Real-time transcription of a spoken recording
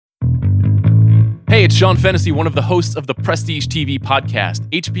Hey, it's Sean Fennessy, one of the hosts of the Prestige TV podcast.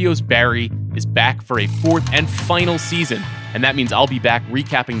 HBO's Barry is back for a fourth and final season, and that means I'll be back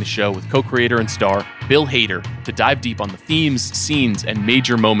recapping the show with co-creator and star Bill Hader to dive deep on the themes, scenes, and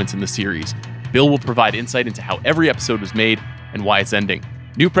major moments in the series. Bill will provide insight into how every episode was made and why it's ending.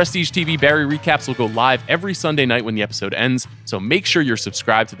 New Prestige TV Barry recaps will go live every Sunday night when the episode ends, so make sure you're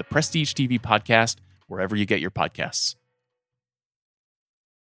subscribed to the Prestige TV podcast wherever you get your podcasts.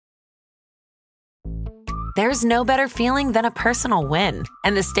 There's no better feeling than a personal win,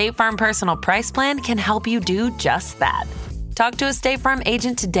 and the State Farm Personal Price Plan can help you do just that. Talk to a State Farm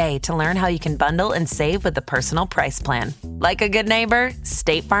agent today to learn how you can bundle and save with the Personal Price Plan. Like a good neighbor,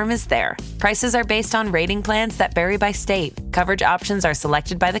 State Farm is there. Prices are based on rating plans that vary by state. Coverage options are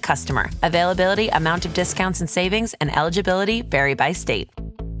selected by the customer. Availability, amount of discounts and savings, and eligibility vary by state.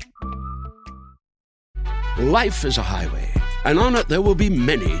 Life is a highway, and on it there will be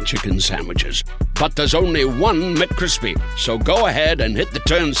many chicken sandwiches. But there's only one McCrispy. So go ahead and hit the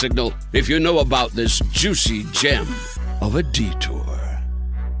turn signal if you know about this juicy gem of a detour.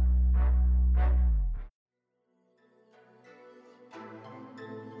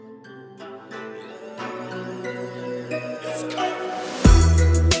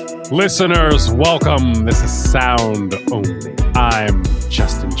 Listeners, welcome. This is Sound Only. I'm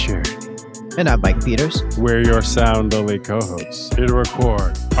Justin Cherry. And I'm Mike Peters. We're your Sound Only co-hosts here to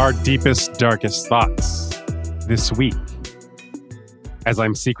record our deepest, darkest thoughts this week. As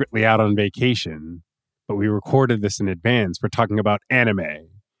I'm secretly out on vacation, but we recorded this in advance. We're talking about anime.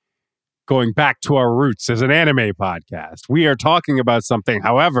 Going back to our roots as an anime podcast. We are talking about something,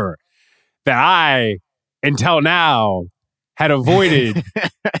 however, that I, until now, had avoided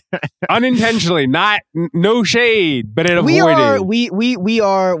unintentionally, no shade, but it avoided.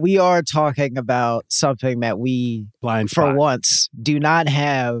 We are talking about something that we, once, do not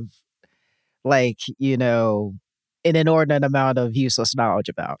have, an inordinate amount of useless knowledge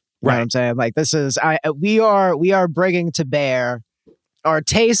about. You know what I'm saying? Like, this is, we are bringing to bear our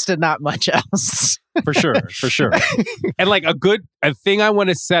taste and not much else. For sure. And a thing I want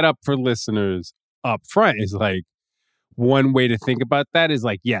to set up for listeners up front is one way to think about that is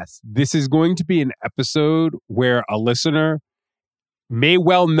yes, this is going to be an episode where a listener may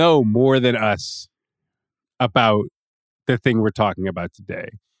well know more than us about the thing we're talking about today,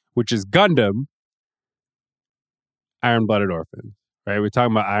 which is Gundam, Iron-Blooded Orphans, right? We're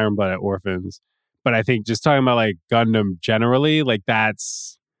talking about Iron-Blooded Orphans, but I think just talking about Gundam generally,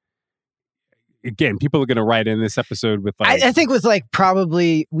 that's, again, people are going to write in this episode with I think with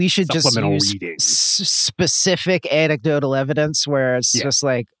probably we should just use reading. Specific anecdotal evidence where it's just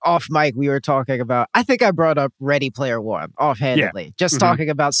off mic we were talking about. I think I brought up Ready Player One offhandedly, just talking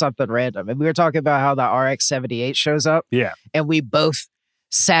about something random, and we were talking about how the RX-78 shows up. Yeah, and we both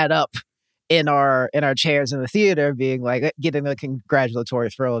sat up in our chairs in the theater, being getting the congratulatory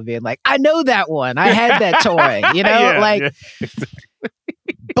thrill of being I know that one. I had that toy.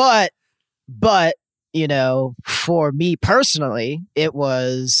 But, for me personally, it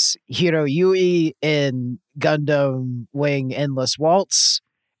was Hiro Yui in Gundam Wing Endless Waltz.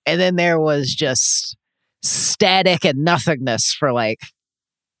 And then there was just static and nothingness for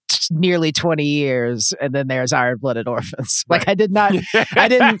nearly 20 years. And then there's Iron-Blooded Orphans. Right. I didn't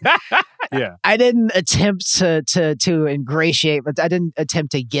attempt to ingratiate, but I didn't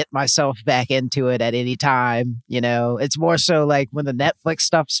attempt to get myself back into it at any time. It's more so when the Netflix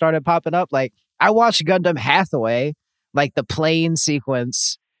stuff started popping up, I watched Gundam Hathaway, the plane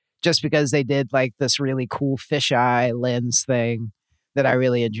sequence, just because they did this really cool fisheye lens thing that I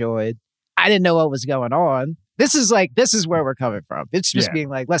really enjoyed. I didn't know what was going on. This is where we're coming from. It's just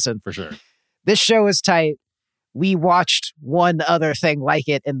being listen, for sure, this show is tight. We watched one other thing like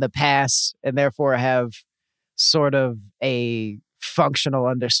it in the past, and therefore have sort of a functional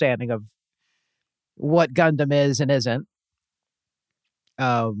understanding of what Gundam is and isn't.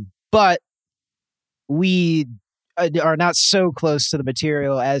 But we are not so close to the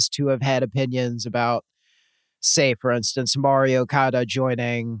material as to have had opinions about, say, for instance, Mario Kada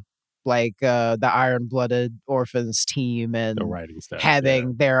joining the Iron-Blooded Orphans team and the writing stuff,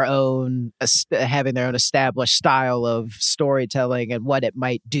 having their own established style of storytelling and what it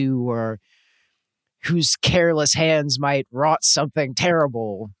might do, or whose careless hands might wrought something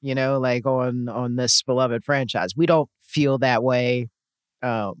terrible, on this beloved franchise. We don't feel that way.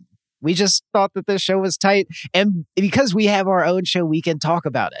 We just thought that this show was tight, and because we have our own show, we can talk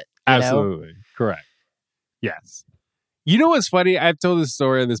about it. Absolutely. Correct. Yes. You know what's funny? I've told this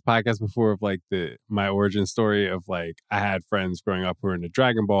story on this podcast before of like my origin story of like I had friends growing up who were into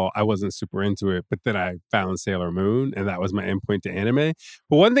Dragon Ball. I wasn't super into it, but then I found Sailor Moon and that was my endpoint to anime.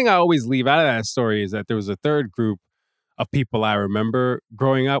 But one thing I always leave out of that story is that there was a third group of people I remember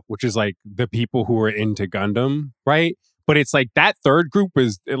growing up, which is like the people who were into Gundam, right? But it's like that third group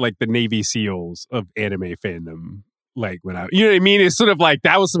is like the Navy SEALs of anime fandom. Like when you know what I mean? It's sort of like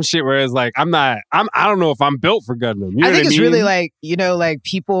that was some shit where it's like I don't know if I'm built for Gundam. You know I think what it's mean? really like, like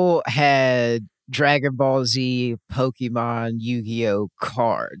people had Dragon Ball Z, Pokemon, Yu-Gi-Oh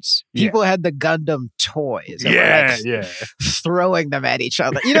cards. People had the Gundam toys. And were like throwing them at each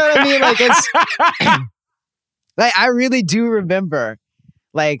other. You know what I mean? Like it's like I really do remember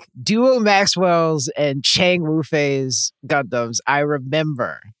like Duo Maxwell's and Chang Wu-Fei's Gundams. I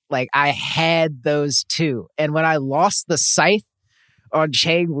remember. Like, I had those too. And when I lost the scythe on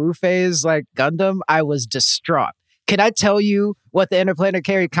Chang Wu-Fei's, like, Gundam, I was distraught. Can I tell you what the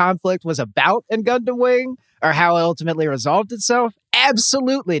interplanetary conflict was about in Gundam Wing? Or how it ultimately resolved itself?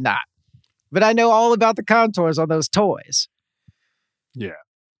 Absolutely not. But I know all about the contours on those toys. Yeah.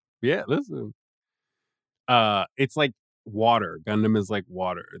 Yeah, listen. It's like water. Gundam is like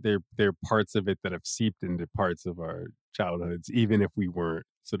water. They're parts of it that have seeped into parts of our childhoods, even if we weren't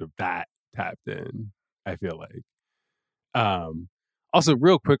sort of that tapped in, I feel like. Also,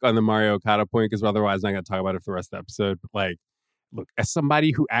 real quick on the Mario Okada point, because otherwise I'm not going to talk about it for the rest of the episode. But like, look, as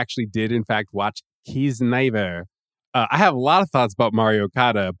somebody who actually did, in fact, watch Kiznaiver, I have a lot of thoughts about Mario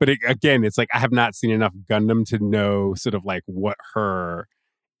Okada. But again, it's like I have not seen enough Gundam to know sort of like what her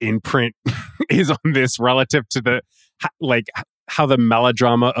imprint is on this relative to the like how the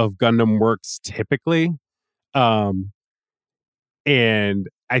melodrama of Gundam works typically. And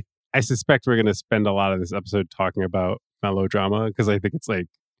I suspect we're going to spend a lot of this episode talking about melodrama because I think it's like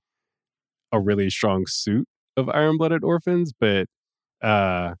a really strong suit of Iron-Blooded Orphans. But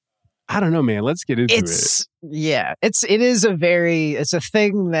I don't know, man. Let's get into it. Yeah, it's a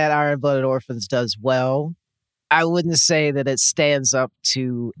thing that Iron-Blooded Orphans does well. I wouldn't say that it stands up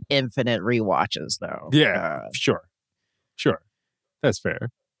to infinite rewatches, though. Yeah, sure. That's fair.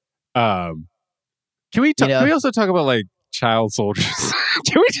 Can we also talk about like child soldiers?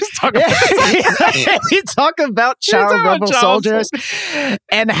 Can we just talk about Can we talk about child rebel soldiers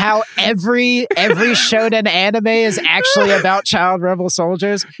and how every shonen anime is actually about child rebel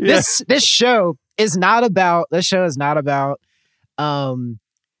soldiers? Yeah. This show is not about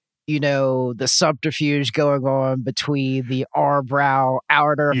the subterfuge going on between the Arbrow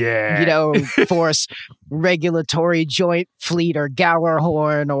outer force regulatory joint fleet or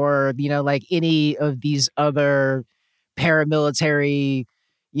Gallarhorn or like any of these other paramilitary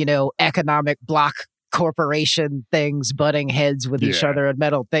economic bloc corporation things butting heads with each other and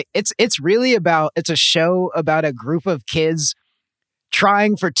metal thing. It's a show about a group of kids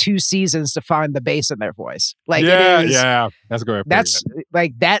trying for 2 seasons to find the bass in their voice. Like that's a great.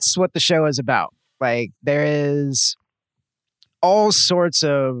 That's what the show is about. Like there is all sorts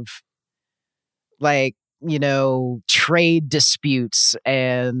of trade disputes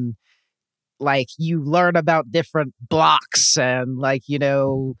and like you learn about different blocks and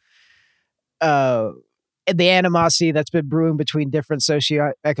the animosity that's been brewing between different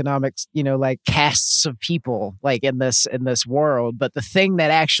socioeconomic, like castes of people, like in this world. But the thing that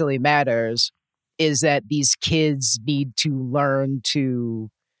actually matters is that these kids need to learn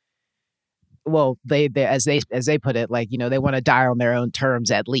to, well, they as they put it, like they want to die on their own terms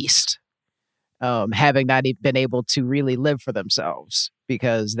at least, having not been able to really live for themselves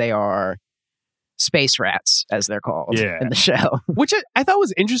because they are space rats, as they're called in the show. Which I thought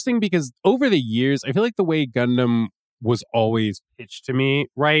was interesting because over the years, I feel like the way Gundam was always pitched to me,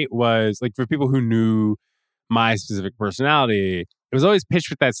 right, was like for people who knew my specific personality, it was always pitched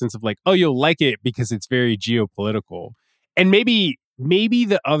with that sense of like, oh, you'll like it because it's very geopolitical. And maybe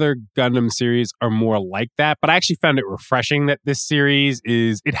the other Gundam series are more like that, but I actually found it refreshing that this series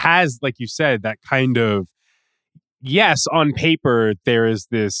it has, like you said, that kind of, yes, on paper, there is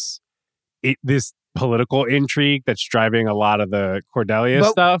this political intrigue that's driving a lot of the Cordelia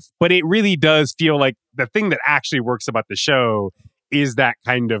stuff, but it really does feel like the thing that actually works about the show is that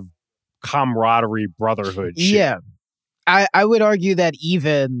kind of camaraderie, brotherhood shit. Yeah. I would argue that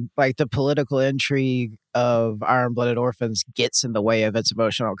even like the political intrigue of Iron-Blooded Orphans gets in the way of its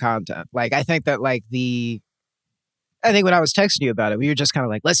emotional content. Like I think that when I was texting you about it, we were just kind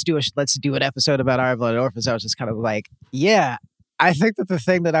of like, let's do an episode about Iron-Blooded Orphans. I was just kind of like, yeah. I think that the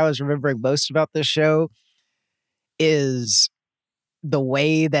thing that I was remembering most about this show is the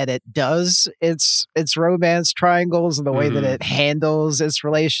way that it does its romance triangles and the way that it handles its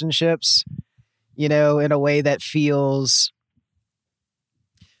relationships. in a way that feels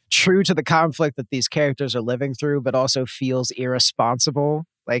true to the conflict that these characters are living through, but also feels irresponsible,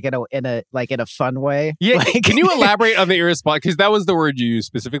 like in a fun way. Yeah, like, can you elaborate on the irresponsible? Because that was the word you used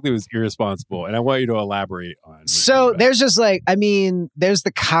specifically, was irresponsible, and I want you to elaborate on. So there's just there's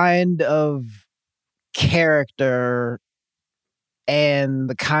the kind of character and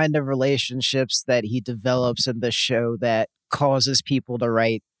the kind of relationships that he develops in the show that causes people to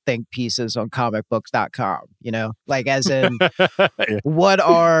write think pieces on comicbooks.com, like as in what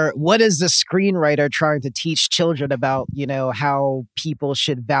is the screenwriter trying to teach children about, how people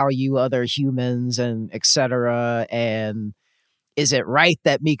should value other humans and etc. And is it right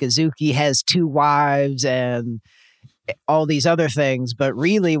that Mikazuki has 2 wives and all these other things? But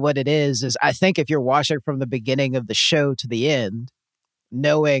really what it is I think if you're watching from the beginning of the show to the end,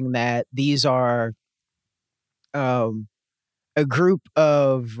 knowing that these are a group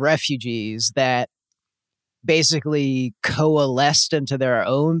of refugees that basically coalesced into their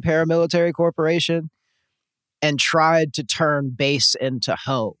own paramilitary corporation and tried to turn base into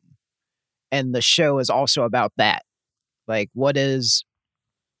home. And the show is also about that. Like, what is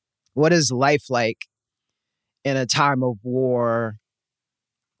life like in a time of war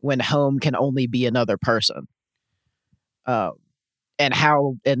when home can only be another person? And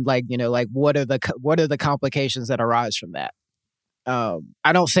how, and what are the complications that arise from that?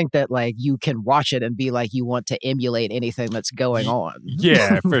 I don't think that you can watch it and be like you want to emulate anything that's going on.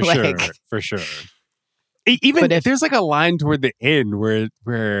 Yeah, for sure. Even if there's a line toward the end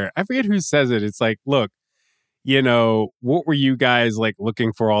where I forget who says it. It's like, look, what were you guys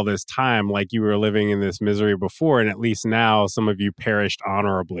looking for all this time? Like, you were living in this misery before, and at least now some of you perished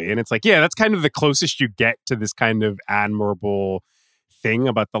honorably. And it's like, yeah, that's kind of the closest you get to this kind of admirable thing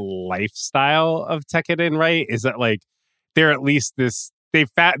about the lifestyle of Tekkadan, right? Is that they're at least they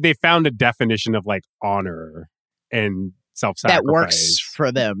found a definition of honor and self-sacrifice that works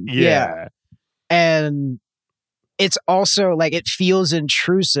for them. Yeah. And it's also it feels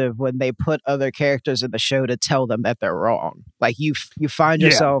intrusive when they put other characters in the show to tell them that they're wrong. You find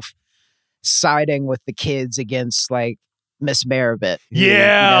yourself siding with the kids against Miss Meribit.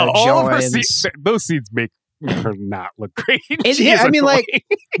 Yeah, all of her joins. Those scenes make her not look great.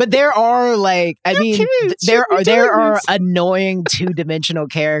 But there are there are annoying 2-dimensional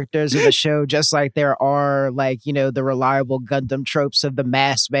characters in the show, just like there are the reliable Gundam tropes of the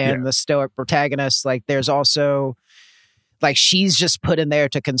masked man, the stoic protagonist. There's also she's just put in there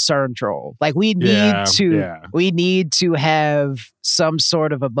to concern troll. We need to have some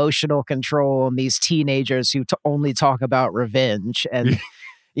sort of emotional control on these teenagers who only talk about revenge and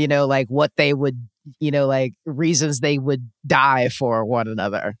what they would, reasons they would die for one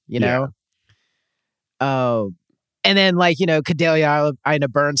another, and then Cordelia Ina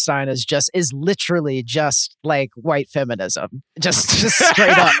Bernstein is literally just white feminism, just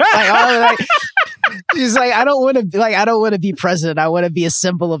straight up. She's I don't want to be president. I want to be a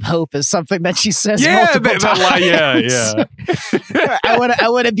symbol of hope is something that she says multiple times. I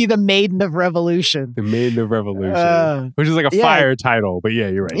want to be the maiden of revolution. The maiden of revolution, which is a fire title, but yeah,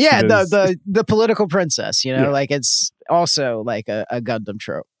 you're right. Yeah, the political princess. It's also a Gundam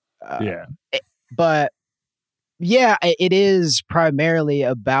trope. But yeah, it is primarily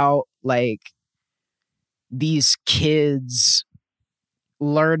about these kids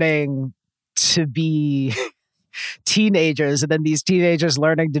learning to be teenagers, and then these teenagers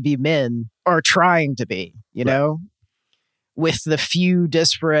learning to be men, or trying to be, with the few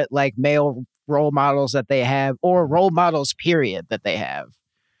disparate male role models that they have, or role models period that they have.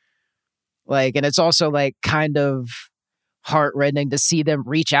 And it's also kind of heartrending to see them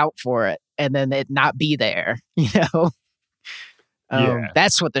reach out for it and then it not be there,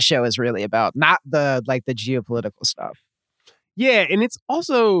 That's what the show is really about, not the the geopolitical stuff. Yeah, and it's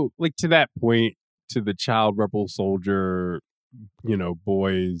also to that point, to the child rebel soldier,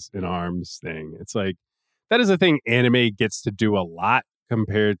 boys in arms thing. It's that is a thing anime gets to do a lot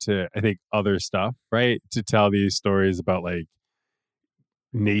compared to, I think, other stuff, right? To tell these stories about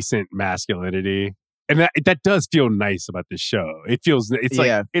nascent masculinity. And that does feel nice about this show. It's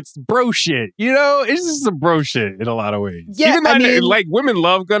it's bro shit, It's just some bro shit in a lot of ways. Yeah, even though women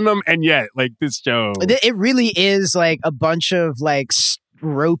love Gundam, and yet this show, it really is a bunch of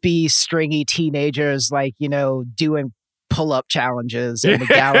ropey, stringy teenagers, doing pull-up challenges in the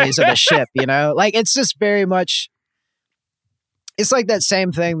galleys of the ship. It's just very much. It's that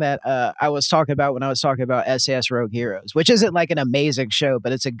same thing that I was talking about when I was talking about SAS Rogue Heroes, which isn't an amazing show,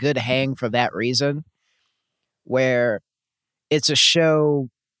 but it's a good hang for that reason. Where it's a show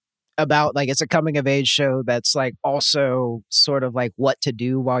about it's a coming of age show that's also sort of what to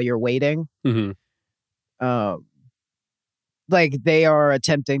do while you're waiting. Mm-hmm. like they are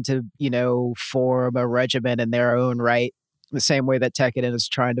attempting to, form a regiment in their own right, the same way that Tekkadan is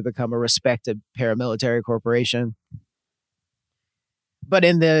trying to become a respected paramilitary corporation. But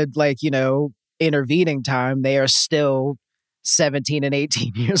in the, intervening time, they are still 17 and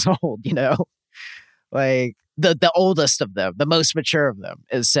 18 years old, Like the oldest of them, the most mature of them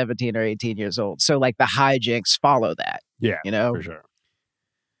is 17 or 18 years old. So like the hijinks follow that. Yeah, for sure.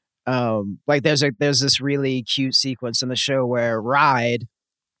 Like there's this really cute sequence in the show where Ride,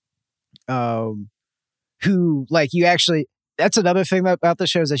 who like you actually, that's another thing about the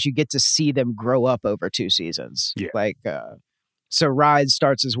show is that you get to see them grow up over 2 seasons. Yeah. Like, so Ride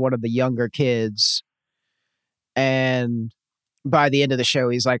starts as one of the younger kids, and by the end of the show,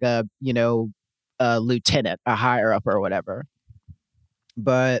 he's like a lieutenant, a higher up or whatever.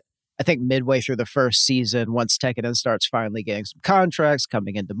 But I think midway through the first season, once Tekkadan starts finally getting some contracts,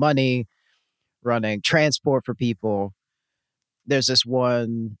 coming into money, running transport for people, there's this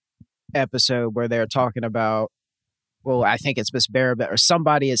one episode where they're talking about, well, I think it's Miss Barabet or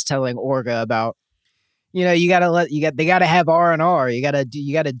somebody is telling Orga about, they gotta have R&R. You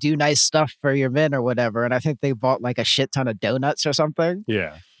gotta do nice stuff for your men or whatever. And I think they bought like a shit ton of donuts or something.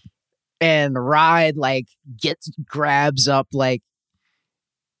 Yeah. And Ride like grabs up like,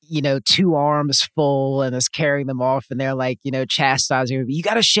 2 arms full and is carrying them off, and they're like, chastising him. You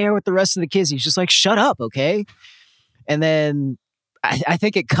got to share with the rest of the kids. He's just like, shut up, okay? And then I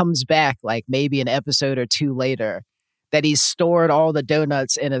think it comes back like maybe an episode or 2 later that he's stored all the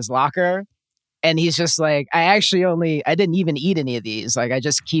donuts in his locker, and he's just like, I didn't even eat any of these. Like, I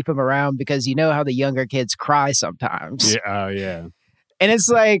just keep them around because you know how the younger kids cry sometimes. Yeah. Yeah. And it's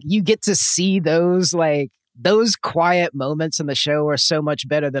like you get to see those quiet moments in the show are so much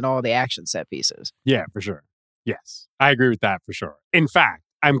better than all the action set pieces. Yeah, for sure. Yes, I agree with that for sure. In fact,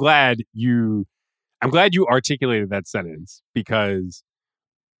 I'm glad you articulated that sentence, because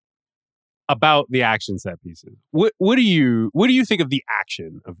about the action set pieces. What do you think of the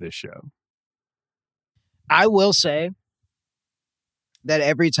action of this show? I will say that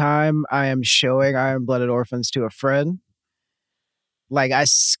every time I am showing Iron-Blooded Orphans to a friend, like I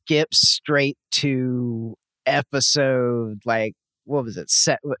skip straight to episode, like, what was it?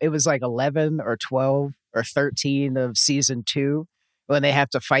 It was like 11 or 12 or 13 of season 2 when they have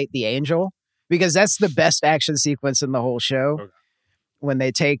to fight the angel, because that's the best action sequence in the whole show. Okay. When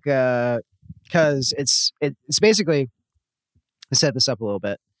they take, because it's basically, to set this up a little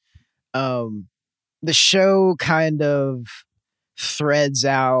bit, the show kind of threads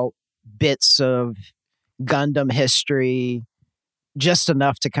out bits of Gundam history, just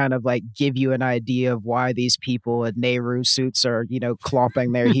enough to kind of like give you an idea of why these people in Nehru suits are,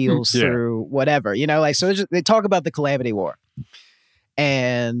 clomping their heels through whatever, like, so they talk about the Calamity War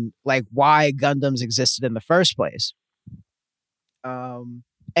and like why Gundams existed in the first place.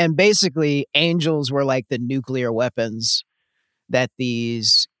 And basically angels were like the nuclear weapons that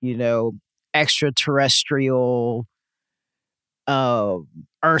these, extraterrestrial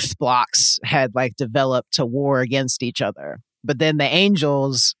Earth blocks had like developed to war against each other. But then the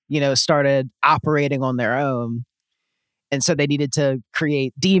angels, started operating on their own. And so they needed to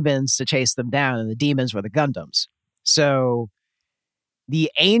create demons to chase them down. And the demons were the Gundams. So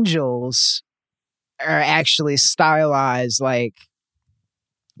the angels are actually stylized like,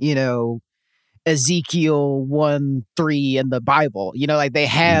 Ezekiel 1:3 in the Bible. Like they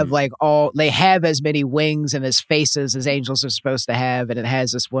have they have as many wings and as faces as angels are supposed to have. And it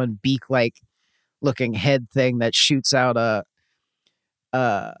has this one beak-like looking head thing that shoots out a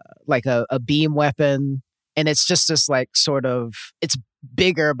beam weapon, and it's just this like sort of, it's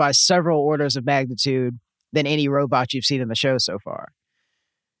bigger by several orders of magnitude than any robot you've seen in the show so far.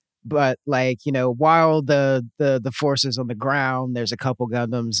 But like, while the forces on the ground, there's a couple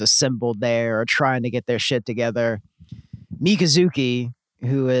Gundams assembled there or trying to get their shit together. Mikazuki,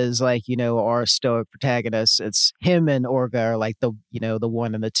 who is like, our stoic protagonist, it's him and Orga are like the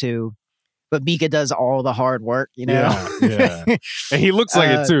 1 and the 2. But Mika does all the hard work, Yeah. And he looks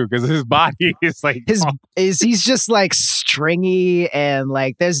like it too, because his body is like he's just like stringy and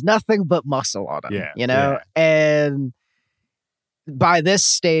like there's nothing but muscle on him. Yeah. And by this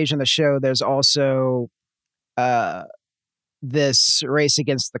stage in the show, there's also this race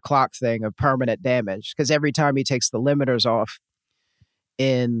against the clock thing of permanent damage, because every time he takes the limiters off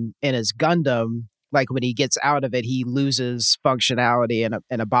in his Gundam, like when he gets out of it, he loses functionality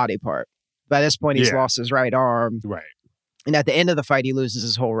in a body part. By this point, he's lost his right arm. Right. And at the end of the fight, he loses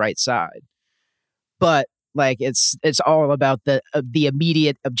his whole right side. But like, it's all about the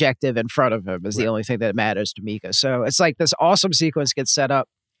immediate objective in front of him is the only thing that matters to Mika. So it's like this awesome sequence gets set up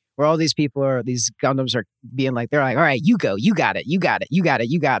where all these Gundams are being like, they're like, all right, you go, you got it, you got it, you got it,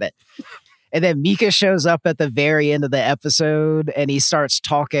 you got it. And then Mika shows up at the very end of the episode and he starts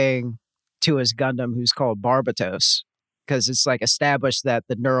talking to his Gundam who's called Barbatos, because it's like established that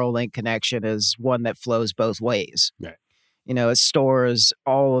the neural link connection is one that flows both ways. Right. You know, it stores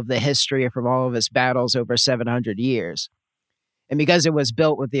all of the history from all of its battles over 700 years. And because it was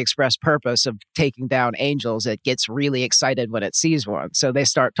built with the express purpose of taking down angels, it gets really excited when it sees one. So they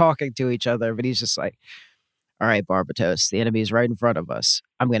start talking to each other, but he's just like, all right, Barbatos, the enemy is right in front of us.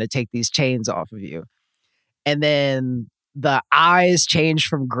 I'm going to take these chains off of you. And then the eyes change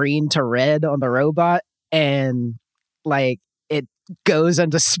from green to red on the robot, and like it goes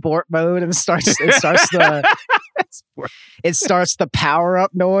into sport mode and starts the power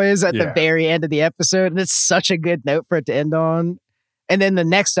up noise at the very end of the episode. And it's such a good note for it to end on. And then the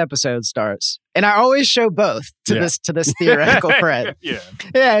next episode starts. And I always show both to this theoretical friend.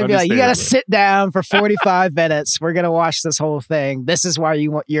 I'd be like, you got to sit down for 45 minutes. We're going to watch this whole thing. This is why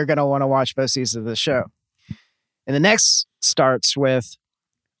you're going to want to watch both seasons of the show. And the next starts with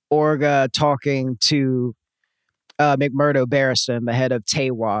Orga talking to McMurdo Barristan, the head of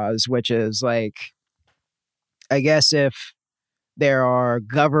TEWAS, which is like, I guess if there are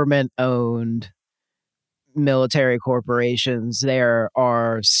government-owned military corporations, there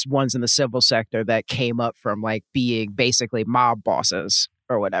are ones in the civil sector that came up from like being basically mob bosses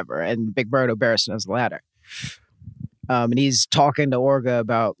or whatever. And McMurdo Barristan is the latter. And he's talking to Orga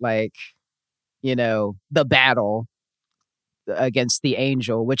about like, you know, the battle against the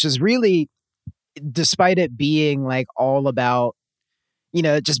Angel, which is really, despite it being like all about, you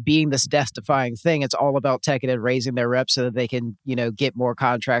know, just being this death-defying thing, it's all about Tekkadan raising their reps so that they can, you know, get more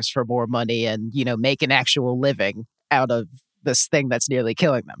contracts for more money and, you know, make an actual living out of this thing that's nearly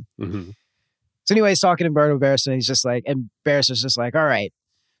killing them. Mm-hmm. So anyway, he's talking to Berto Barristan, he's just like, and Barristan's just like, all right,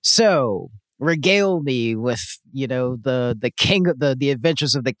 so regale me with, you know, the king of the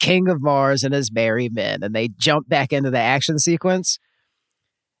adventures of the King of Mars and his merry men. And they jump back into the action sequence.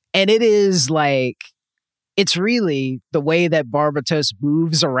 And it is like, it's really the way that Barbatos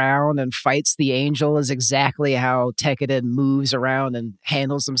moves around and fights the Angel is exactly how Tekkadan moves around and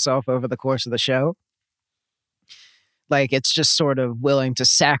handles himself over the course of the show. Like, it's just sort of willing to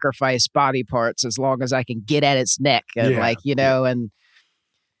sacrifice body parts as long as I can get at its neck. And like, you know, and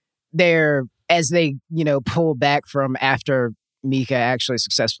they're, as they, you know, pull back from after Mika actually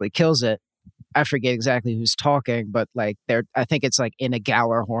successfully kills it, I forget exactly who's talking, but like I think it's like in a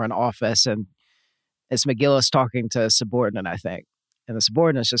Gallarhorn office, and it's McGillis talking to a subordinate, I think. And the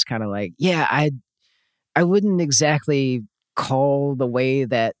subordinate's just kind of like, yeah, I wouldn't exactly call the way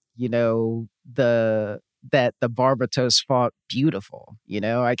that, you know, that the Barbatos fought beautiful. You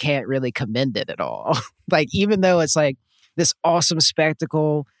know, I can't really commend it at all. Like, even though it's like this awesome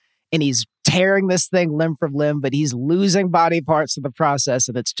spectacle and he's tearing this thing limb from limb, but he's losing body parts in the process,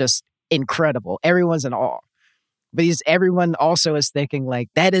 and it's just incredible. Everyone's in awe. But everyone also is thinking like,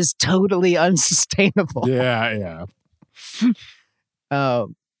 that is totally unsustainable. Yeah.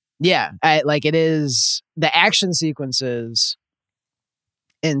 It is, the action sequences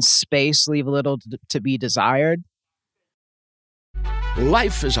in space leave a little to be desired.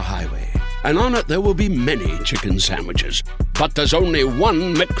 Life is a highway, and on it there will be many chicken sandwiches. But there's only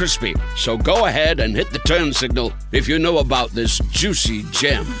one McCrispy. So go ahead and hit the turn signal if you know about this juicy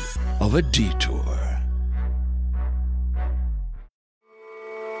gem of a detour.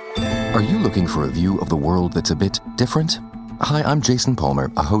 Are you looking for a view of the world that's a bit different? Hi, I'm Jason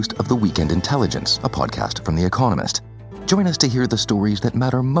Palmer, a host of The Weekend Intelligence, a podcast from The Economist. Join us to hear the stories that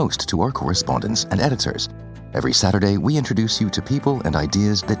matter most to our correspondents and editors. Every Saturday, we introduce you to people and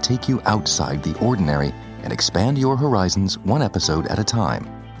ideas that take you outside the ordinary and expand your horizons one episode at a time.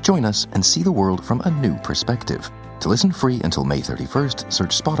 Join us and see the world from a new perspective. To listen free until May 31st,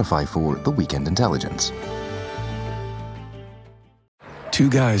 search Spotify for The Weekend Intelligence. Two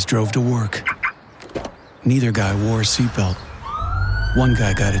guys drove to work. Neither guy wore a seatbelt. One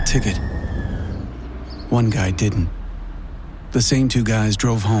guy got a ticket. One guy didn't. The same two guys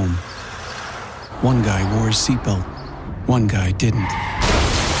drove home. One guy wore his seatbelt. One guy didn't.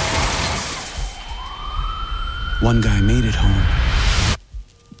 One guy made it home.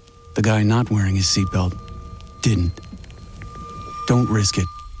 The guy not wearing his seatbelt didn't. Don't risk it.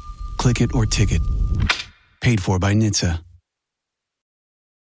 Click it or ticket. Paid for by NHTSA.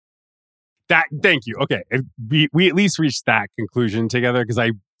 Thank you. Okay, we at least reached that conclusion together, because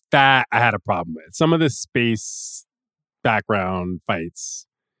I had a problem with some of the space background fights.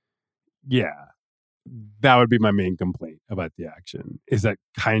 Yeah, that would be my main complaint about the action. Is that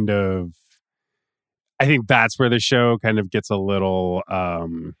kind of? I think that's where the show kind of gets a little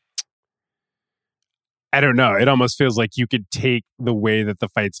I don't know. It almost feels like you could take the way that the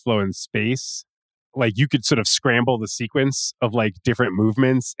fights flow in space. Like you could sort of scramble the sequence of like different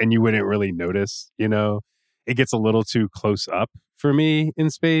movements and you wouldn't really notice, you know? It gets a little too close up for me in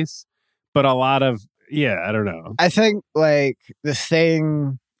space. But a lot of, I don't know. I think like the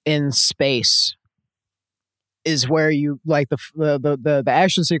thing in space is where you like the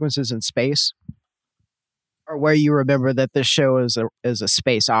action sequences in space are where you remember that this show is a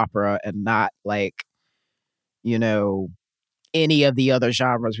space opera and not like, you know, any of the other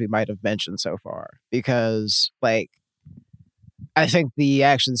genres we might have mentioned so far. Because like I think the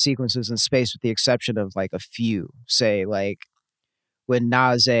action sequences in space, with the exception of like a few, say like when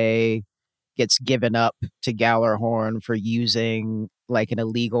Naze gets given up to Gallarhorn for using like an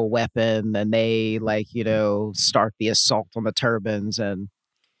illegal weapon, and they like, you know, start the assault on the turbines, and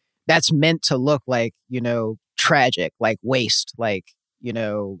that's meant to look like, you know, tragic, like waste, like, you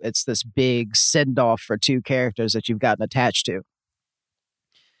know, it's this big send off for two characters that you've gotten attached to.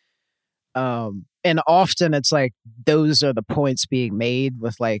 And often it's like those are the points being made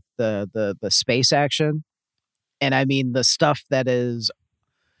with like the space action. And I mean the stuff that is,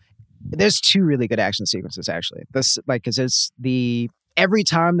 there's two really good action sequences actually. This like, cause it's every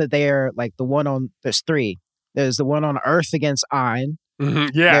time that they're like there's three. There's the one on Earth against Ein. Mm-hmm.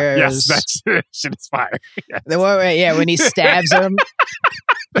 Yeah, yes, that shit is fire. Yes. The one where, when he stabs him,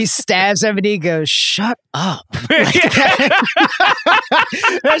 he stabs him and he goes, "Shut up!" Like,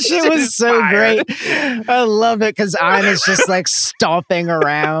 that shit was so great. I love it because Ein is just like stomping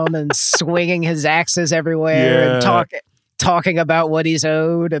around and swinging his axes everywhere and talking about what he's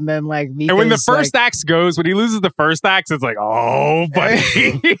owed, and then like Mika's, and when the first axe goes, when he loses the first axe, it's like, oh,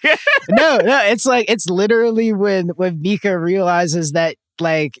 buddy. no, it's literally when Mika realizes that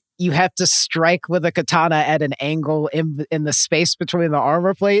like you have to strike with a katana at an angle in the space between the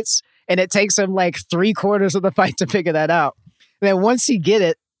armor plates, and it takes him like 3/4 of the fight to figure that out. And then once he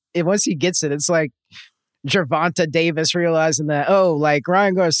gets it, it's like Gervonta Davis realizing that, oh, like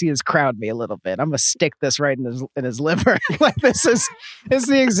Ryan Garcia's crowd me a little bit. I'm gonna stick this right in his liver. Like it's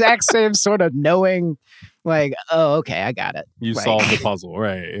the exact same sort of knowing, like, oh, okay, I got it. You like, solved the puzzle,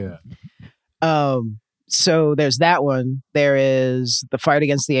 right? Yeah. So there's that one. There is the fight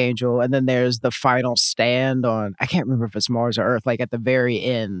against the Angel, and then there's the final stand on, I can't remember if it's Mars or Earth, like at the very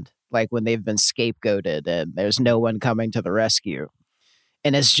end, like when they've been scapegoated and there's no one coming to the rescue.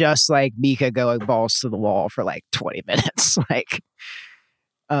 And it's just like Mika going balls to the wall for like 20 minutes. Like,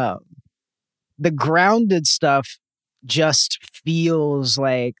 the grounded stuff just feels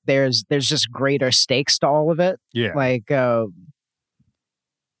like there's just greater stakes to all of it. Yeah. Like,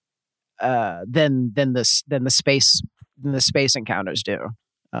 than the space encounters do.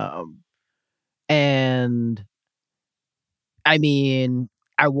 And I mean,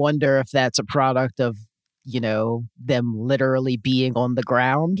 I wonder if that's a product of, you know, them literally being on the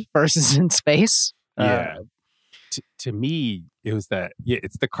ground versus in space. Yeah. To me, it was that. Yeah,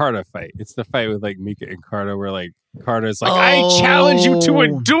 it's the Carter fight. It's the fight with like Mika and Carter, where like Carter's like, I challenge you to a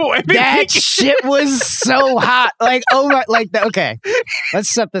duel. I mean, that shit was so hot. Like, oh my, like that. Okay, let's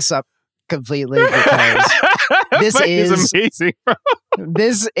set this up completely because this is amazing, bro.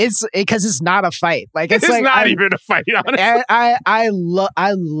 It's because it's not a fight. Like it's like, not even a fight. Honestly. I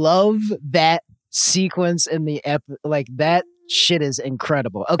love that sequence in the like that shit is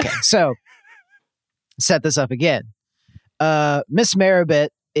incredible. Okay, so set this up again. Miss Maribit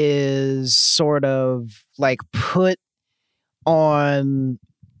is sort of like put on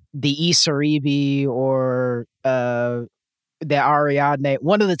the Isaribi or the Ariadne,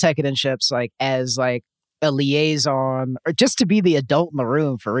 one of the Tekkadan ships, like as like a liaison, or just to be the adult in the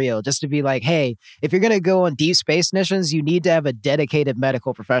room for real, just to be like, hey, if you're gonna go on deep space missions, you need to have a dedicated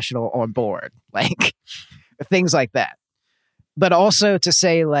medical professional on board, like things like that. But also to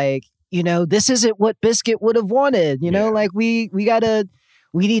say like, you know, this isn't what Biscuit would have wanted, you know, like we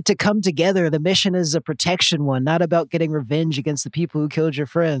need to come together. The mission is a protection one, not about getting revenge against the people who killed your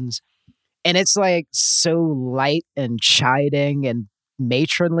friends. And it's like so light and chiding and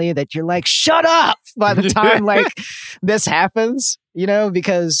matronly that you're like, shut up by the time like this happens, you know,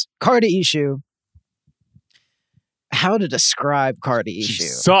 because Carta Issue, how to describe Carta Issue? She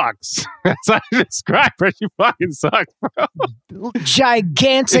sucks. That's how to describe her. She fucking sucks, bro.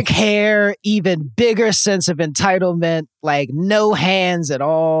 Gigantic hair, even bigger sense of entitlement, like no hands at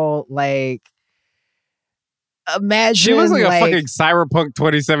all. Like, imagine she looks like a fucking Cyberpunk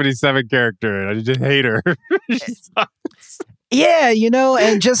 2077 character, and I just hate her. She sucks. Yeah, you know,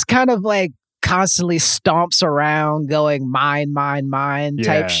 and just kind of like constantly stomps around going mine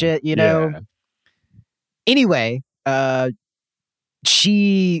type shit, you know. Anyway,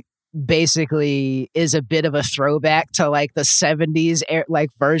 she basically is a bit of a throwback to like the 70s like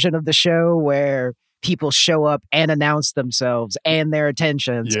version of the show where people show up and announce themselves and their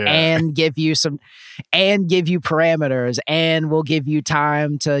intentions and give you parameters and will give you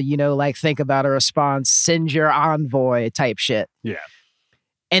time to, like think about a response, send your envoy type shit. Yeah.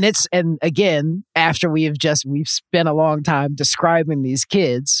 And again, after we've spent a long time describing these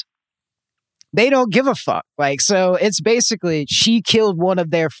kids, they don't give a fuck. Like, so it's basically she killed one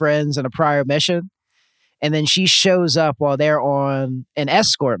of their friends in a prior mission, and then she shows up while they're on an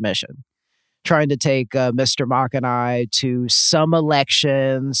escort mission, trying to take Mr. Mach and I to some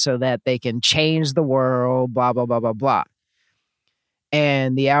election so that they can change the world, blah, blah, blah, blah, blah.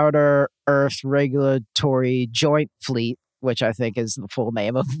 And the Outer Earth Regulatory Joint Fleet, which I think is the full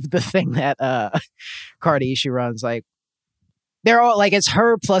name of the thing that Kardashian runs, like, they're all like, it's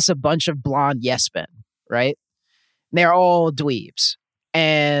her plus a bunch of blonde yes men, right? They're all dweebs.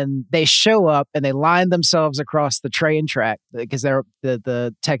 And they show up and they line themselves across the train track because they're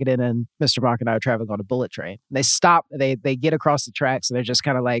the Tekkadan and Mr. Mach and I are traveling on a bullet train. And they stop, they get across the tracks and they're just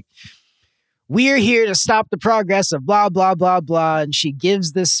kind of like, we're here to stop the progress of blah, blah, blah, blah. And she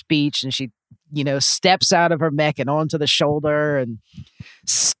gives this speech and she, steps out of her mech and onto the shoulder and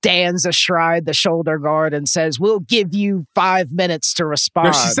stands astride the shoulder guard and says, we'll give you 5 minutes to respond.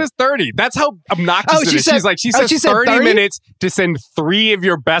 No, she says 30. That's how obnoxious it is. She says 30 minutes to send 3 of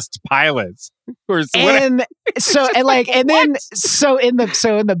your best pilots. So in the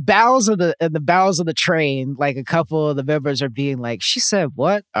bowels of the train, like a couple of the members are being like, she said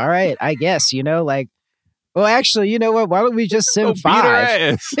what? All right, I guess, well, actually, you know what? Why don't we just send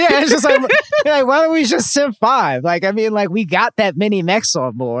 5? Yeah, it's just like why don't we just send 5? Like, I mean, like, we got that many mechs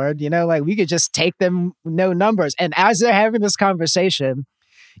on board, like we could just take them, no numbers. And as they're having this conversation,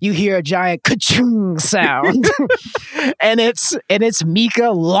 you hear a giant ka-chung sound. and it's Mika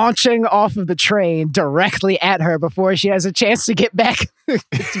launching off of the train directly at her before she has a chance to get back in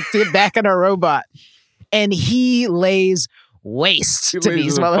her robot. And he lays waste to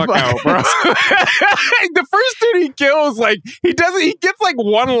these motherfuckers. Bro. The first dude he kills, he gets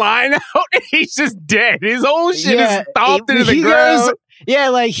one line out and he's just dead. His whole shit is stomped into the ground.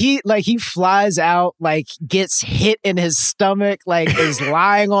 He flies out, gets hit in his stomach, is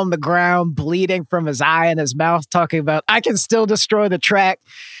lying on the ground, bleeding from his eye and his mouth, talking about, I can still destroy the track.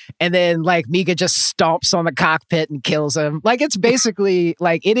 And then Mika just stomps on the cockpit and kills him. It's basically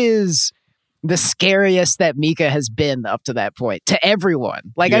it is the scariest that Mika has been up to that point to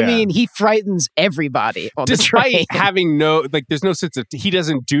everyone. I mean, he frightens everybody on the train. Despite having there's no sense of, he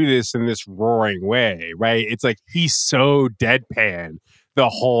doesn't do this in this roaring way, right? It's he's so deadpan the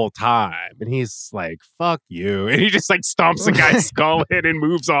whole time. And he's like, fuck you. And he just stomps the guy's skull in and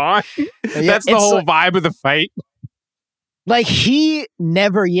moves on. That's the whole vibe of the fight. He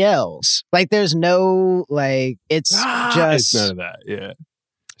never yells. There's no, it's just... It's none of that, yeah.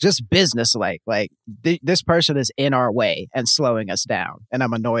 Just business this person is in our way and slowing us down, and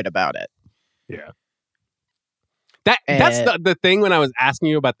I'm annoyed about it. Yeah. That's the thing when I was asking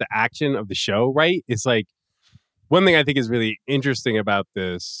you about the action of the show, right? It's one thing I think is really interesting about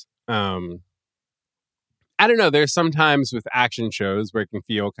this. I don't know. There's sometimes with action shows where it can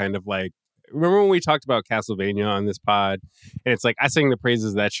feel kind of remember when we talked about Castlevania on this pod? And it's I sing the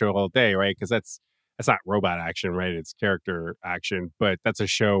praises of that show all day, right? Because that's not robot action, right? It's character action, but that's a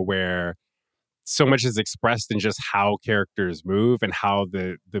show where so much is expressed in just how characters move and how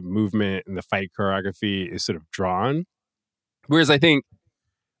the movement and the fight choreography is sort of drawn. Whereas I think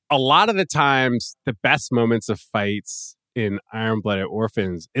a lot of the times, the best moments of fights in Iron-Blooded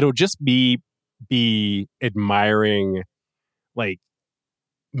Orphans, it'll just be admiring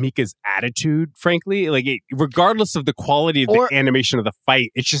Mika's attitude, frankly, regardless of the quality of the animation of the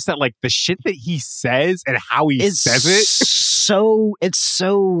fight, it's just that the shit that he says and how he says it, it's so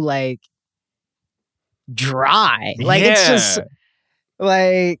dry. It's just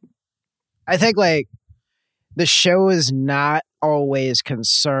I think the show is not always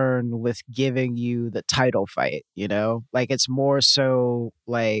concerned with giving you the title fight, it's more so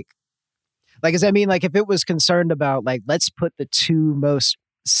if it was concerned about let's put the 2 most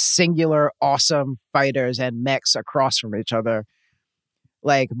singular awesome fighters and mechs across from each other,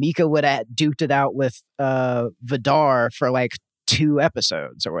 Mika would have duked it out with Vidar for 2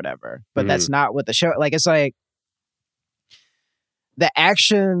 episodes or whatever, but that's not what the show it's the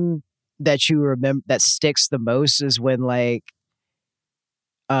action that you remember that sticks the most is when one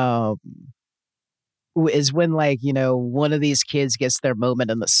of these kids gets their moment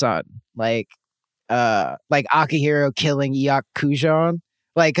in the sun, Akihiro killing Iak Kujon.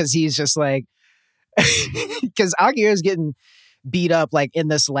 Because he's just because Akihiro's getting beat up like in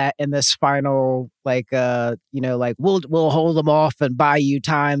this final like like we'll hold them off and buy you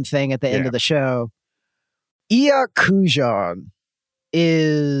time thing at the end of the show. Iyak Kujan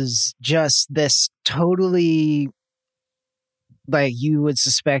is just this totally, like, you would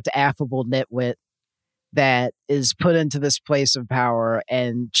suspect affable nitwit that is put into this place of power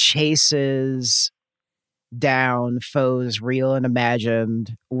and chases down foes real and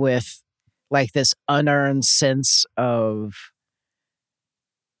imagined with like this unearned sense of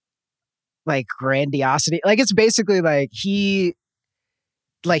like grandiosity. Like, it's basically like he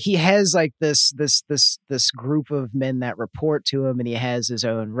has like this group of men that report to him, and he has his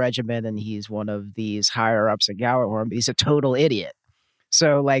own regiment, and he's one of these higher ups at Galahorn, but he's a total idiot.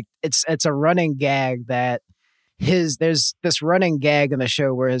 So like it's a running gag that there's this running gag in the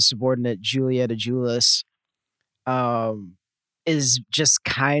show where his subordinate Julieta Julis is just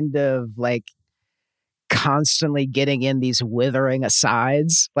kind of like constantly getting in these withering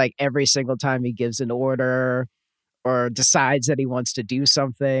asides, like every single time he gives an order or decides that he wants to do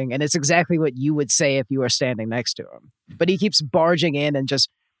something. And it's exactly what you would say if you were standing next to him. But he keeps barging in and just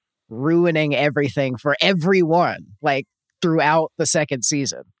ruining everything for everyone, like throughout the second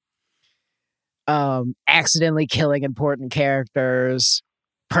season. Accidentally killing important characters,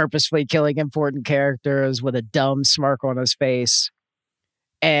 purposefully killing important characters with a dumb smirk on his face.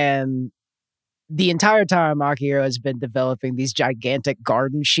 And the entire time, Akihiro has been developing these gigantic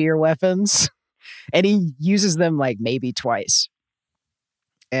garden shear weapons. And he uses them like maybe twice.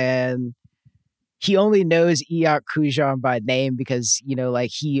 And he only knows Iyak Kujan by name because,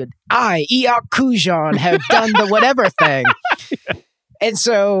 like I, Iyak Kujan, have done the whatever thing. And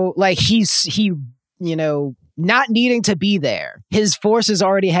so like he, not needing to be there, his forces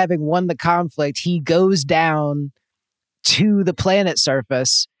already having won the conflict, he goes down to the planet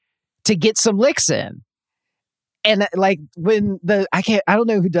surface to get some licks in. And like when I don't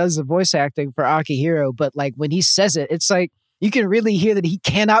know who does the voice acting for Akihiro, but like when he says it, it's like you can really hear that he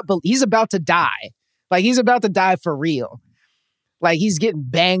cannot believe he's about to die. Like he's about to die for real. Like he's getting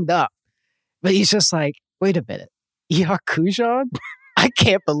banged up, but he's just like, wait a minute, Iyak Kujan? I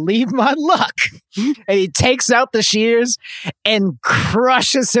can't believe my luck. And he takes out the shears and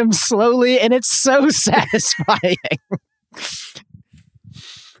crushes him slowly, and it's so satisfying.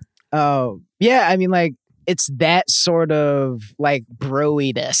 Yeah, I mean, like, it's that sort of like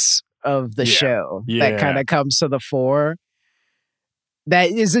broiness of the show that kind of comes to the fore that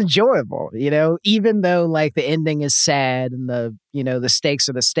is enjoyable, even though like the ending is sad and the stakes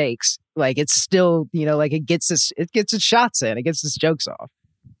are the stakes. Like it's still, like it gets its shots in, it gets its jokes off.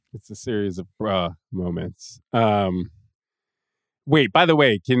 It's a series of moments. Wait, by the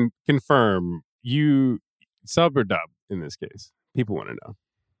way, can confirm you sub or dub in this case? People want to know.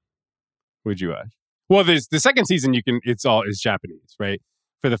 Would you watch? Well, there's the second season. It's Japanese, right?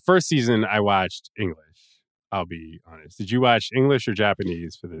 For the first season, I watched English. I'll be honest. Did you watch English or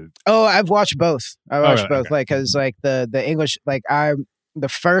Japanese for the? Oh, I've watched both. I watched both. Okay. Like, cause like the English, like the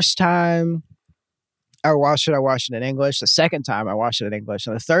first time I watched it in English. The second time I watched it in English,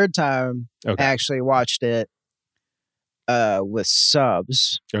 and the third time I actually watched it with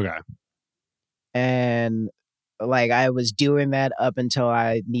subs. Okay. And like I was doing that up until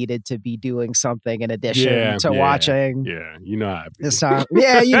I needed to be doing something in addition to watching. Yeah, you know how this time.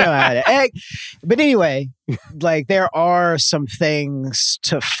 Yeah, you know how to. But anyway, like there are some things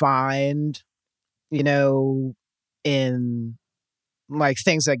to find, in like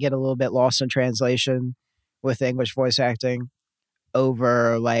things that get a little bit lost in translation with English voice acting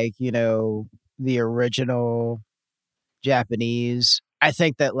over like, the original Japanese. I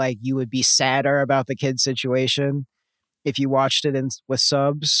think that like you would be sadder about the kid's situation if you watched it with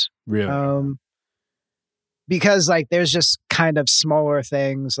subs. Really? Because like there's just kind of smaller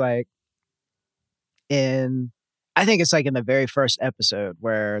things like I think it's like in the very first episode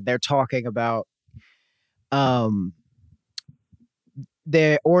where they're talking about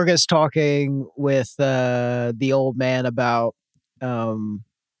Orga's talking with the old man about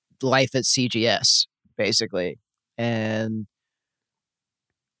life at CGS basically. And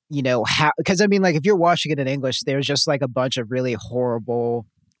how, because I mean, like, if you're watching it in English, there's just like a bunch of really horrible,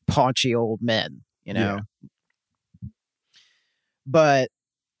 paunchy old men, Yeah. But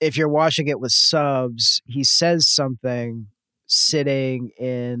if you're watching it with subs, he says something sitting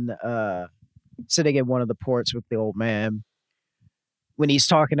in one of the ports with the old man when he's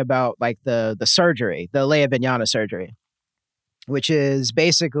talking about like the surgery, the Leia Vignana surgery, which is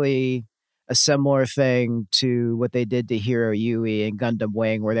basically a similar thing to what they did to Hiro Yui in Gundam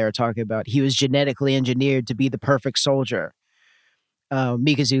Wing, where they were talking about he was genetically engineered to be the perfect soldier.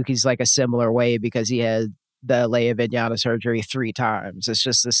 Mikazuki's like a similar way because he had the Leia Vignana surgery 3 times. It's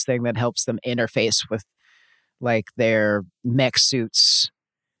just this thing that helps them interface with like their mech suits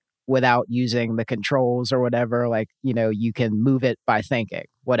without using the controls or whatever. Like, you know, you can move it by thinking,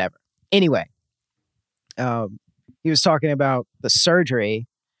 whatever. Anyway, he was talking about the surgery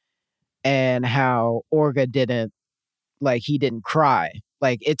and how Orga didn't, like, he didn't cry.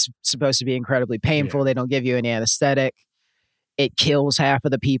 Like, it's supposed to be incredibly painful. Yeah. They don't give you any anesthetic. It kills half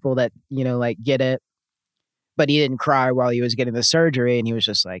of the people that, you know, like, get it. But he didn't cry while he was getting the surgery. And he was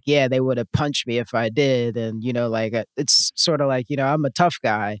just like, yeah, they would have punched me if I did. And, you know, like, it's sort of like, you know, I'm a tough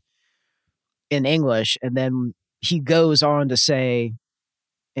guy in English. And then he goes on to say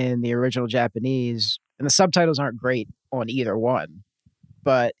in the original Japanese, and the subtitles aren't great on either one,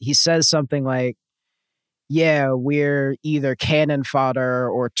 but he says something like, yeah, we're either cannon fodder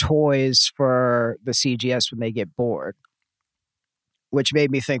or toys for the CGS when they get bored, which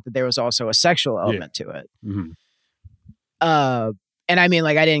made me think that there was also a sexual element to it. Mm-hmm. And I mean,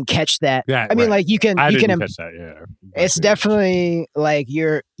 like, I didn't catch that. Yeah, I mean, right. like, you can catch that. Yeah, it's definitely like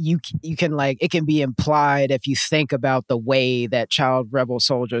you can like, it can be implied if you think about the way that child rebel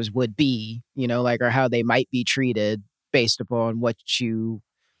soldiers would be, you know, like, or how they might be treated based upon what you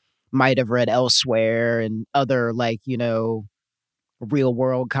might have read elsewhere and other, like, you know, real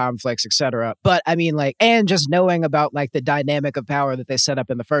world conflicts, etc. But I mean, like, and just knowing about like the dynamic of power that they set up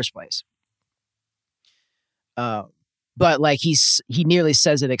in the first place. But like he nearly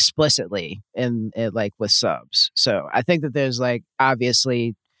says it explicitly in like with subs. So I think that there's like,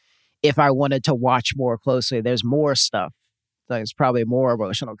 obviously, if I wanted to watch more closely, there's more stuff. There's probably more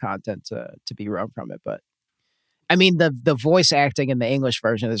emotional content to be run from it. But I mean, the voice acting in the English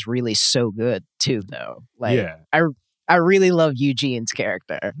version is really so good too, though. Like, yeah. I really love Eugene's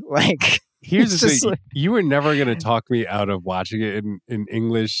character. Like, here's the thing: like, you were never going to talk me out of watching it in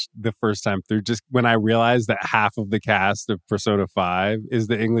English the first time through. Just when I realized that half of the cast of Persona 5 is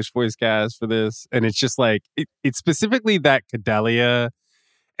the English voice cast for this, and it's just like it's specifically that Cadelia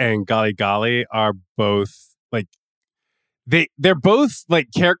and Gali Gali are both like they're both like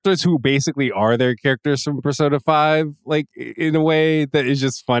characters who basically are their characters from Persona 5, like in a way that is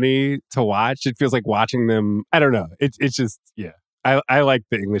just funny to watch. It feels like watching them. I don't know. It's just, yeah. I like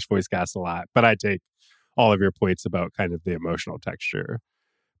the English voice cast a lot, but I take all of your points about kind of the emotional texture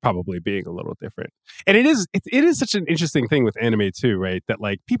probably being a little different. And it is such an interesting thing with anime too, right? That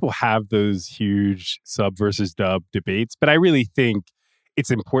like people have those huge sub versus dub debates, but I really think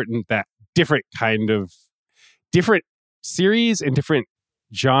it's important that different series and different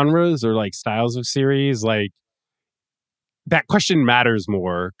genres or like styles of series, like that question matters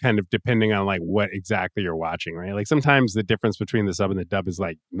more kind of depending on like what exactly you're watching, right? Like sometimes the difference between the sub and the dub is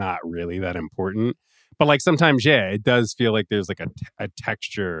like not really that important, but like sometimes, yeah, it does feel like there's like a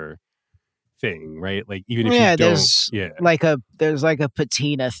texture thing, right? Like even if you don't, there's like a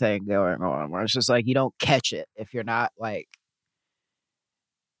patina thing going on where it's just like you don't catch it if you're not like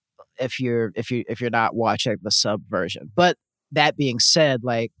if you're not watching the sub version. But that being said,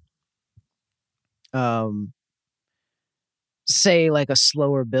 like say like a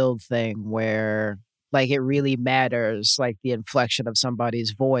slower build thing where like it really matters, like the inflection of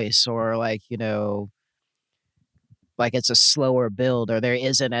somebody's voice, or like, you know, like it's a slower build, or there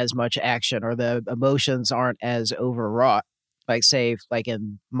isn't as much action, or the emotions aren't as overwrought. Like say like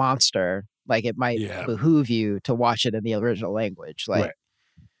in Monster, like it might behoove you to watch it in the original language, like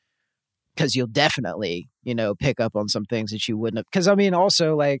because you'll definitely, you know, pick up on some things that you wouldn't have. Because I mean,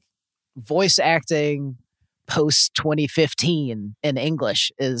 also like voice acting post 2015 in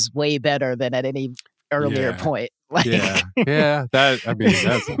English is way better than at any earlier point. Like, that, I mean,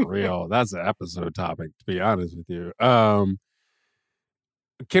 that's an episode topic, to be honest with you. I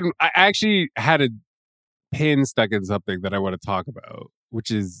actually had a pin stuck in something that I want to talk about,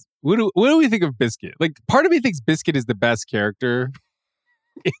 which is what do we think of Biscuit? Like, part of me thinks Biscuit is the best character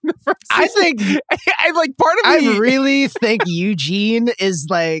in the first season. I really think Eugene is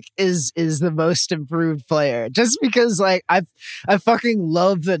the most improved player, just because like I fucking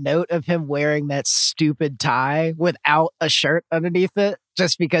love the note of him wearing that stupid tie without a shirt underneath it,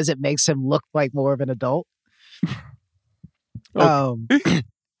 just because it makes him look like more of an adult. And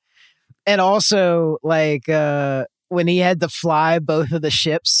also like when he had to fly both of the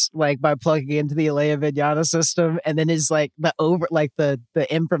ships, like by plugging into the Leia Vignana system, and then his like the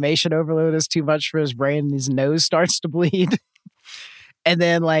information overload is too much for his brain, and his nose starts to bleed, and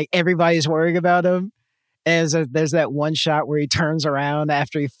then like everybody's worrying about him. And there's that one shot where he turns around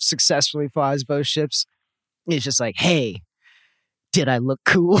after he successfully flies both ships. He's just like, "Hey, did I look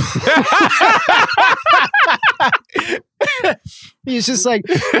cool? He's just like,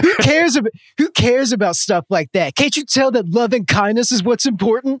 who cares about stuff like that? Can't you tell that love and kindness is what's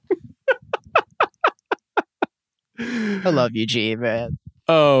important? I love you, G, man.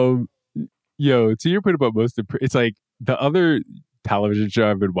 Yo, to your point about it's like the other television show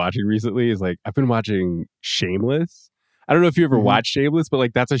I've been watching recently is like I've been watching Shameless. I don't know if you ever watched Shameless, but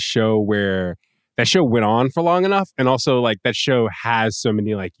like that's a show where that show went on for long enough, and also like that show has so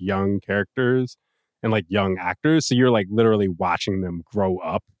many like young characters and like young actors, so you're like literally watching them grow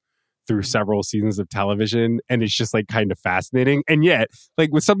up through several seasons of television, and it's just like kind of fascinating. And yet,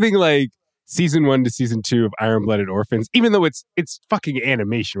 like with something like season 1 to season 2 of Iron-Blooded Orphans, even though it's fucking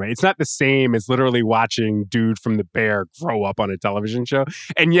animation, right? It's not the same as literally watching Dude from the Bear grow up on a television show.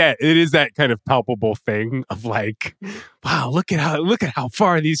 And yet it is that kind of palpable thing of like, wow, look at how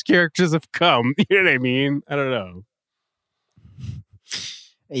far these characters have come. You know what I mean? I don't know.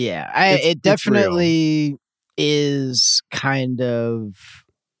 Yeah, it definitely is kind of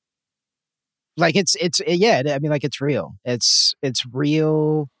like it's yeah, I mean, like it's real. It's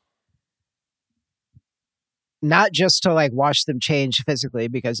real. Not just to like watch them change physically,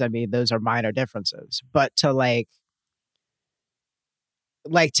 because I mean those are minor differences, but to like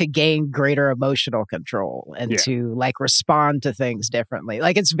to gain greater emotional control and to like respond to things differently.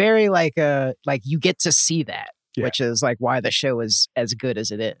 Like it's very like you get to see that, which is like why the show is as good as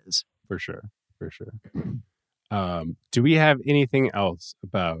it is. For sure. Do we have anything else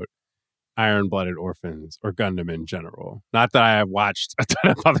about Iron-Blooded Orphans or Gundam in general? Not that I have watched a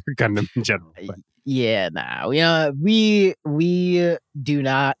ton of other Gundam in general. But. Yeah, we do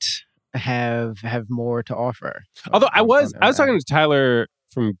not have more to offer. Although I was talking to Tyler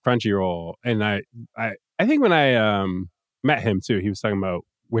from Crunchyroll, and I think when I met him too, he was talking about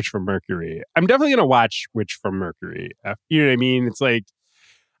Witch from Mercury. I'm definitely gonna watch Witch from Mercury. You know what I mean? It's like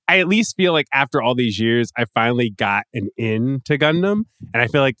I at least feel like after all these years, I finally got an in to Gundam, and I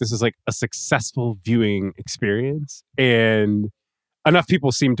feel like this is like a successful viewing experience, and enough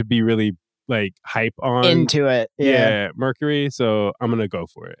people seem to be really like hype on into it. Yeah, Mercury. So I'm gonna go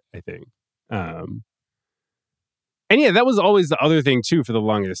for it, I think. And yeah, that was always the other thing too for the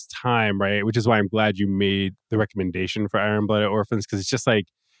longest time, right? Which is why I'm glad you made the recommendation for Iron-Blooded Orphans, because it's just like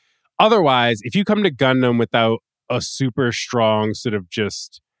otherwise, if you come to Gundam without a super strong sort of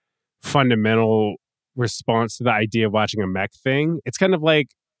just fundamental response to the idea of watching a mech thing, it's kind of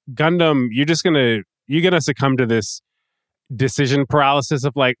like Gundam, you're gonna succumb to this decision paralysis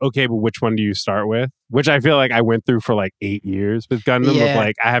of like, okay, but which one do you start with? Which I feel like I went through for like 8 years with Gundam of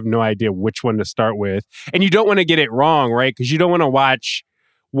like, I have no idea which one to start with. And you don't want to get it wrong, right? Because you don't want to watch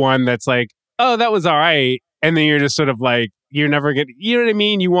one that's like, oh, that was all right. And then you're just sort of like, you're never going to, you know what I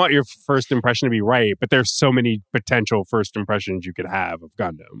mean? You want your first impression to be right, but there's so many potential first impressions you could have of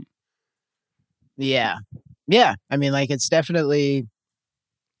Gundam. Yeah. Yeah. I mean, like, it's definitely,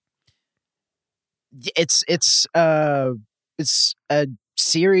 it's a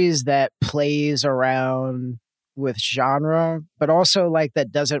series that plays around with genre, but also like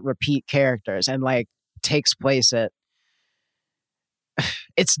that doesn't repeat characters and like takes place at.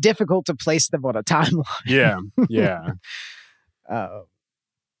 It's difficult to place them on a timeline. Yeah.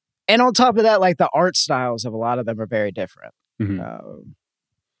 And on top of that, like the art styles of a lot of them are very different. Mm-hmm.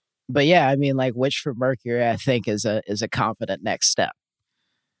 But yeah, I mean, like Witch from Mercury, I think is a confident next step.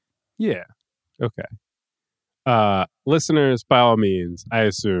 Yeah. Okay. Listeners, by all means, I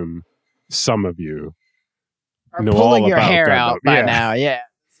assume some of you are know pulling all your about hair Gundam. out by now. Yeah.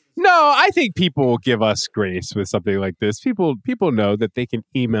 No, I think people will give us grace with something like this. People know that they can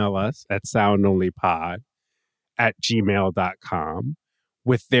email us at soundonlypod@gmail.com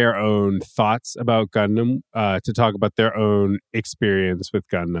with their own thoughts about Gundam, to talk about their own experience with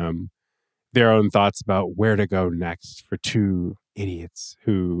Gundam, their own thoughts about where to go next for two idiots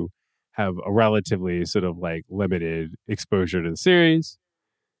who have a relatively sort of like limited exposure to the series.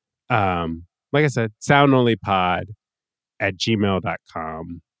 Like I said,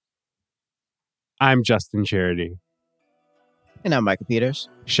 soundonlypod@gmail.com. I'm Justin Charity. And I'm Michael Peters.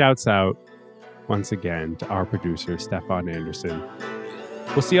 Shouts out once again to our producer, Stefan Anderson.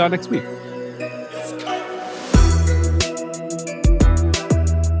 We'll see y'all next week.